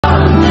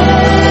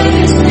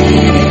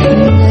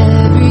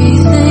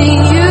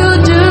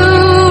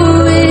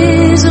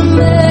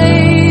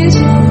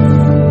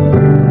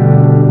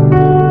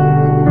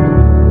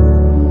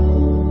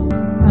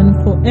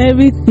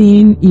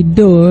everything he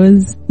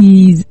does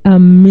is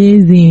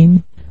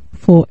amazing.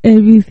 For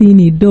everything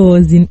he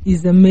does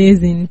is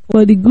amazing.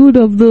 For the good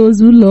of those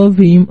who love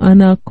him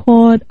and are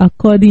called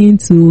according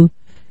to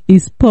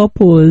his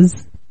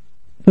purpose.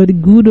 For the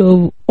good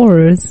of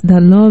us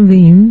that love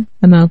him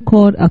and are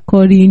called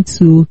according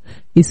to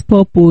his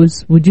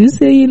purpose. Would you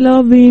say you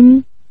love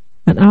him?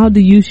 And how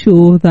do you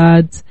show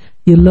that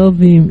you love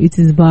him? It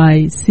is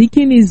by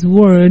seeking his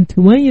word.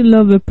 When you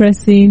love a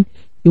person,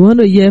 you want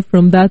to hear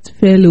from that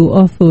fellow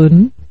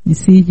often. You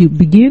see, you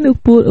begin to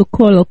put a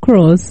call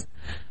across.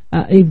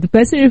 If the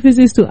person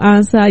refuses to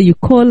answer, you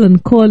call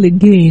and call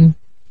again.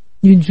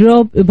 You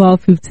drop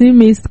about 15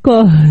 missed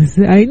calls.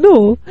 I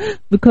know,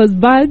 because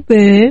back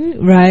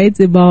then, right,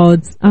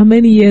 about how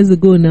many years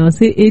ago now,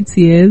 say 8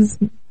 years,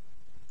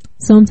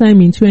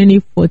 sometime in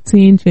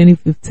 2014,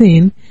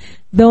 2015,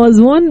 there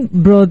was one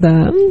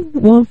brother,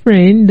 one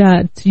friend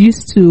that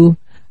used to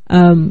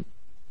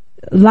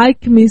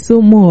like me so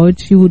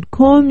much. He would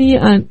call me,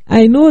 and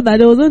I know that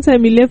there was one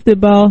time he left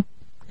about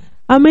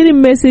how many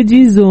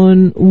messages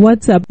on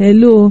WhatsApp.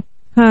 Hello,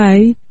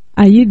 hi,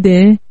 are you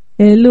there?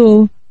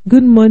 Hello,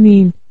 good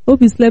morning,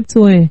 hope you slept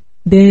well.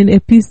 Then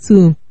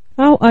epistle,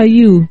 how are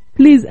you?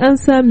 Please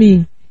answer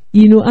me.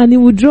 You know, and he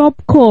would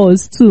drop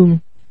calls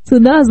too. So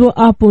that's what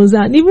happens.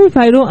 And even if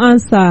I don't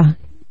answer,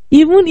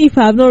 even if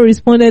I have not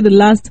responded the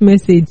last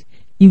message,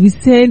 he will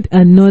send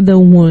another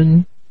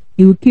one.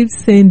 He will keep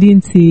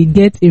sending till you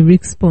get a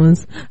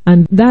response.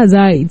 And that's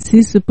how it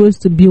is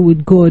supposed to be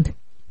with God.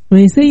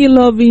 When you say you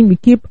love him, you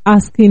keep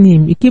asking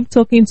him, you keep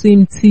talking to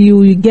him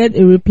till you get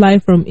a reply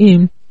from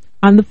him.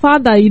 And the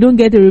fact that you don't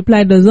get a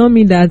reply does not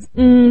mean that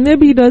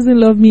maybe he doesn't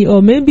love me,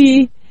 or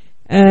maybe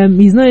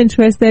he's not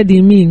interested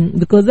in me,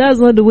 because that's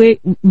not the way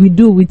we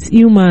do with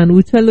human,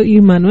 with fellow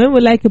human. When we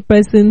like a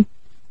person,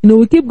 you know,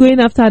 we keep going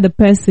after the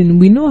person.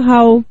 We know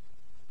how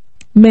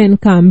men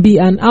can be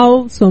and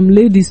how some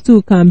ladies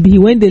too can be.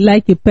 When they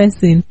like a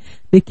person,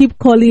 they keep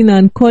calling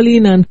and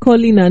calling and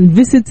calling and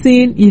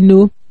visiting, you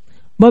know.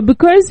 But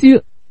because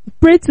you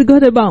pray to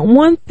God about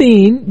one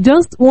thing,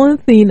 just one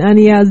thing, and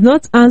he has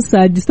not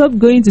answered, you stop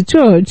going to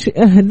church.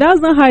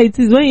 That's not how it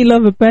is when you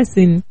love a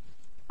person,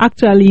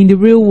 actually, in the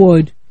real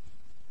world.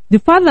 The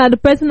fact that the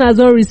person has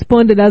not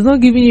responded, has not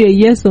given you a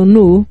yes or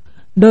no,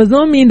 does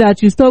not mean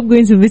that you stop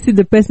going to visit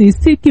the person. You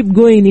still keep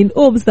going in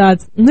hopes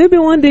that maybe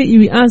one day he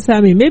will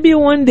answer me. Maybe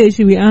one day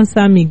she will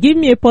answer me. Give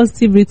me a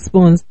positive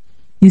response.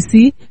 You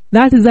see,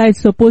 that is how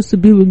it's supposed to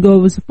be with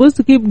God. We're supposed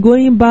to keep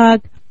going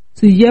back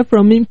to hear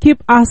from him,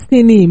 keep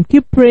asking him,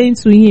 keep praying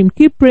to him,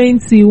 keep praying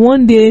till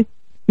one day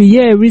we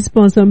hear a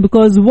response. And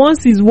because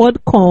once his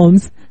word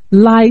comes,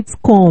 light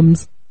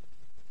comes.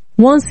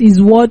 Once his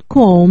word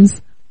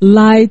comes,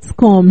 light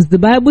comes. The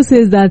Bible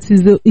says that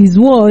his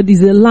word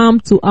is a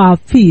lamp to our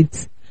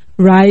feet,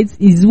 right?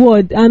 His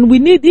word. And we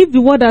need, if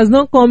the word has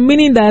not come,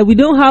 meaning that we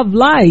don't have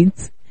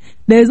light,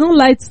 there is no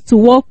light to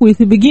walk with.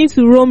 We begin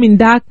to roam in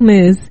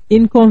darkness,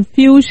 in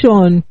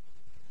confusion.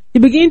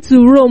 You begin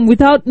to roam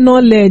without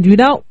knowledge,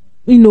 without,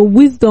 you know,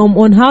 wisdom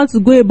on how to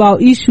go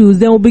about issues.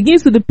 Then we begin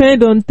to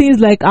depend on things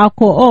like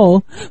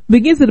alcohol,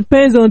 begin to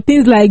depend on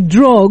things like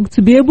drug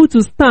to be able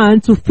to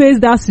stand to face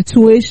that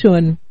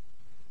situation.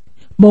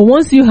 But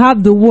once you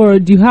have the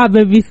word, you have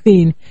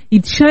everything.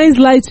 It shines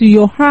light to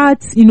your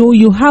heart. You know,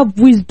 you have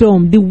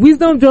wisdom. The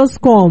wisdom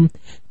just comes.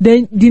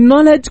 Then the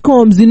knowledge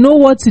comes. You know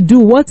what to do,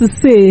 what to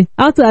say,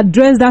 how to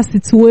address that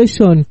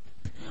situation.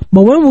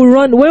 But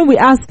when we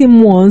ask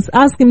him once,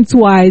 ask him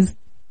twice,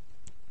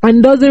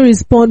 and doesn't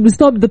respond, we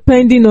stop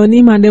depending on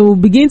him, and then we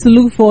begin to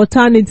look for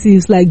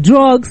alternatives like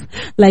drugs,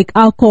 like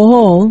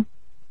alcohol,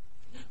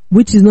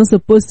 which is not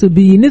supposed to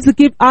be. You need to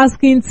keep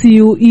asking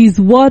till his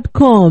word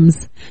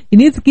comes. You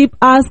need to keep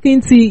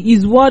asking till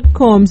his word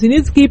comes. You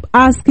need to keep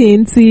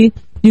asking till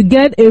you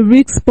get a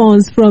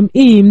response from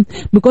him,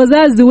 because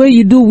that's the way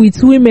you do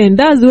with women.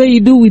 That's the way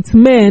you do with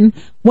men.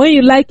 When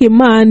you like a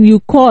man, you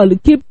call,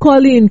 keep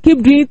calling,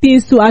 keep doing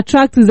things to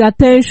attract his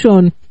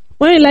attention.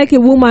 When you like a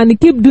woman, you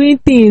keep doing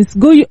things,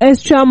 go your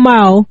extra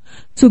mile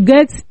to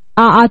get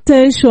her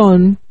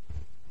attention.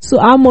 So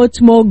how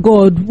much more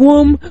God,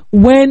 whom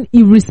when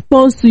he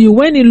responds to you,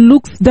 when he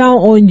looks down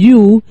on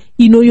you,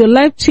 you know, your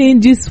life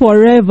changes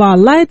forever.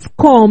 Light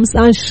comes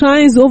and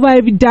shines over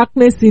every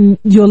darkness in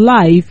your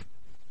life.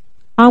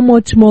 How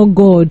much more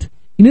God?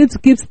 You need to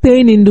keep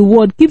staying in the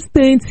word. Keep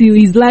staying till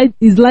his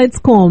light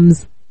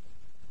comes.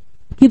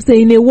 Keep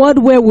saying, in a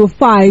world where we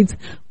fight,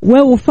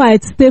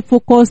 stay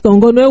focused on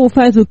God, where we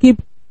fight to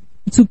keep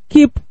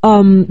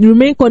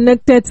remain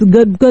connected to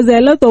God, because there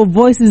are a lot of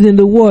voices in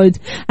the world,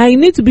 and you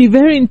need to be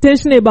very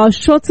intentional about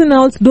shutting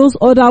out those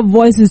other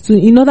voices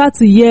in order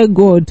to hear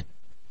God.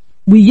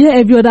 We hear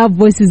every other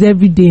voices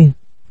every day,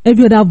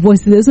 every other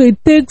voices. So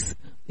it takes,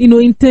 you know,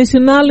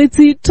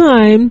 intentionality,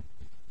 time,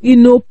 you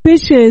know,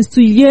 patience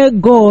to hear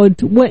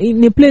God when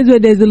in a place where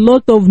there's a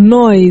lot of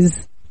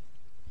noise.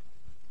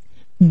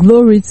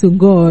 Glory to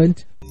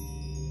God.